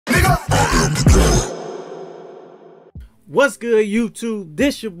What's good, YouTube?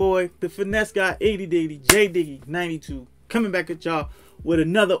 This your boy, the finesse guy, 80 Diggy, J Diggy 92, coming back at y'all with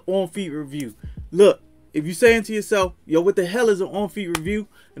another on-feet review. Look, if you're saying to yourself, yo, what the hell is an on-feet review?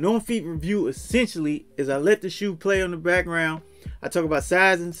 An on-feet review essentially is I let the shoe play on the background. I talk about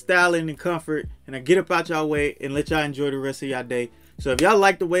sizing, styling, and comfort, and I get up out y'all way and let y'all enjoy the rest of y'all day. So if y'all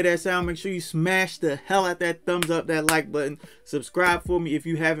like the way that sound, make sure you smash the hell out that thumbs up, that like button. Subscribe for me if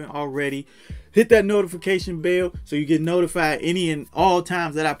you haven't already. Hit that notification bell so you get notified any and all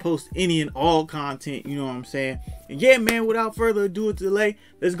times that I post any and all content. You know what I'm saying? And yeah, man, without further ado or delay,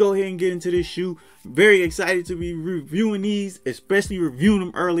 let's go ahead and get into this shoe. I'm very excited to be reviewing these, especially reviewing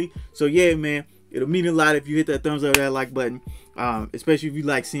them early. So yeah, man, it'll mean a lot if you hit that thumbs up, that like button, especially if you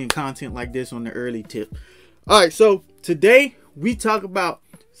like seeing content like this on the early tip. All right, so today we talk about,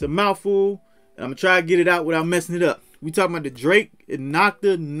 it's a mouthful, and I'm gonna try to get it out without messing it up. We talking about the Drake and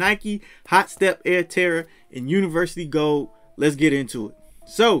NOCTA Nike Hot Step Air Terra in University Gold. Let's get into it.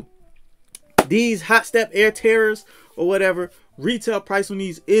 So these Hot Step Air Terras or whatever, retail price on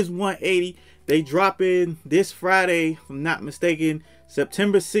these is $180. They drop in this Friday, if I'm not mistaken,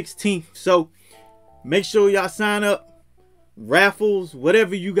 September 16th. So make sure y'all sign up, raffles,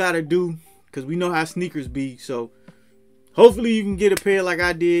 whatever you gotta do, because we know how sneakers be. So hopefully you can get a pair like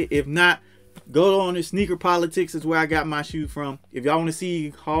I did. If not, go on to Sneaker Politics, is where I got my shoe from. If y'all want to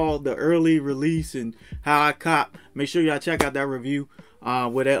see how the early release and how I cop, make sure y'all check out that review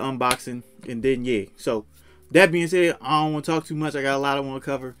with that unboxing. And then yeah, so that being said, I don't want to talk too much. I got a lot I want to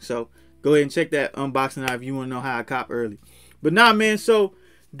cover, so go ahead and check that unboxing out if you want to know how I cop early. But nah, man, so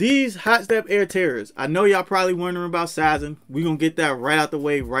these Hot Step Air Terras, I know y'all probably wondering about sizing. We're gonna get that right out the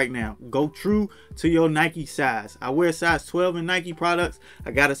way right now. Go true to your Nike size. I wear size 12 in Nike products.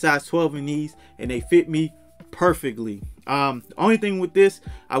 I got a size 12 in these, and they fit me perfectly. The only thing with this,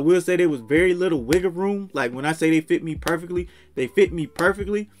 I will say there was very little wiggle room. Like when I say they fit me perfectly, they fit me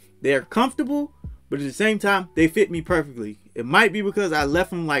perfectly. They're comfortable, but at the same time, they fit me perfectly. It might be because I left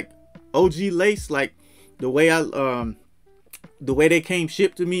them like OG lace, like the way they came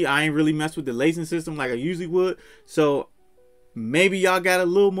shipped to me. I ain't really messed with the lacing system like I usually would. So maybe y'all got a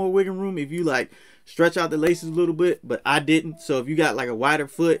little more wiggle room if you like stretch out the laces a little bit, but I didn't. So if you got like a wider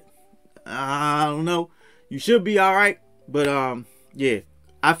foot, I don't know, you should be all right. But yeah,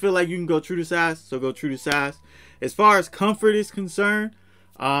 I feel like you can go true to size, so go true to size. As far as comfort is concerned,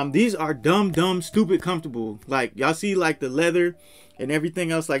 these are dumb stupid comfortable. Like y'all see like the leather and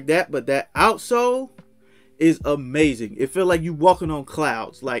everything else like that, but that outsole is amazing. It feel like you walking on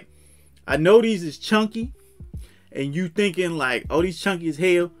clouds. Like I know these is chunky, and you thinking like, oh, these chunky as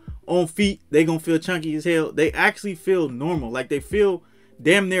hell. On feet they gonna feel chunky as hell. They actually feel normal. Like they feel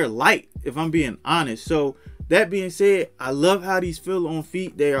damn near light, if I'm being honest. So that being said, I love how these feel on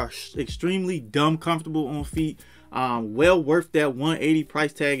feet. They are extremely dumb comfortable on feet. Well worth that $180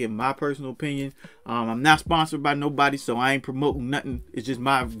 price tag in my personal opinion. I'm not sponsored by nobody, so I ain't promoting nothing. It's just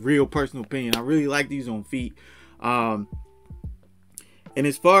my real personal opinion. I really like these on feet. And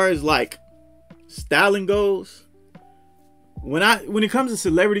as far as like styling goes, when it comes to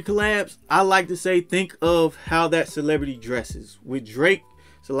celebrity collabs, I like to say think of how that celebrity dresses. With Drake,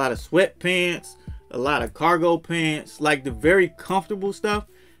 it's a lot of sweatpants, a lot of cargo pants, like the very comfortable stuff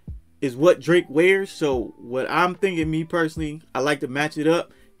is what Drake wears. So what I'm thinking, me personally, I like to match it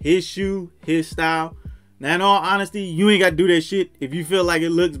up. His shoe, his style. Now in all honesty, you ain't got to do that shit. If you feel like it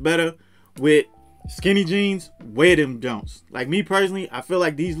looks better with skinny jeans, wear them don'ts. Like me personally, I feel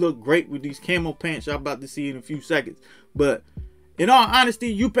like these look great with these camo pants y'all about to see in a few seconds. But in all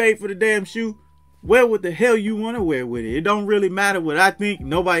honesty, you paid for the damn shoe. Wear what the hell you want to wear with it. It don't really matter what I think,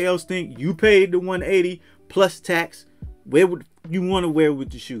 nobody else think. You paid the $180 plus tax. Wear what you want to wear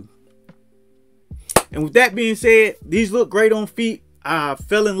with the shoe. And with that being said, these look great on feet. I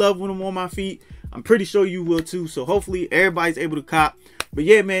fell in love with them on my feet. I'm pretty sure you will too. So hopefully everybody's able to cop. But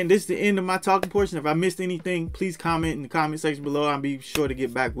yeah, man, this is the end of my talking portion. If I missed anything, please comment in the comment section below. I'll be sure to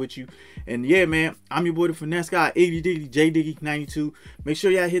get back with you. And yeah, man, I'm your boy, the finesse guy, 80 Diggy, J Diggy 92. Make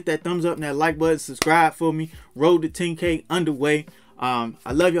sure y'all hit that thumbs up and that like button. Subscribe for me. Road to 10K underway. I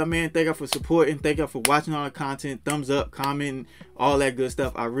love y'all, man. Thank y'all for supporting. Thank y'all for watching all the content. Thumbs up, commenting, all that good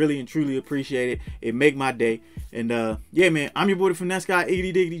stuff. I really and truly appreciate it. It make my day. And yeah, man, I'm your boy, the finesse guy,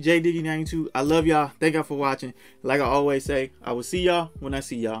 80 Diggy, J Diggy 92. I love y'all. Thank y'all for watching. Like I always say, I will see y'all when I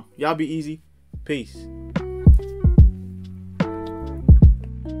see y'all. Y'all be easy. Peace.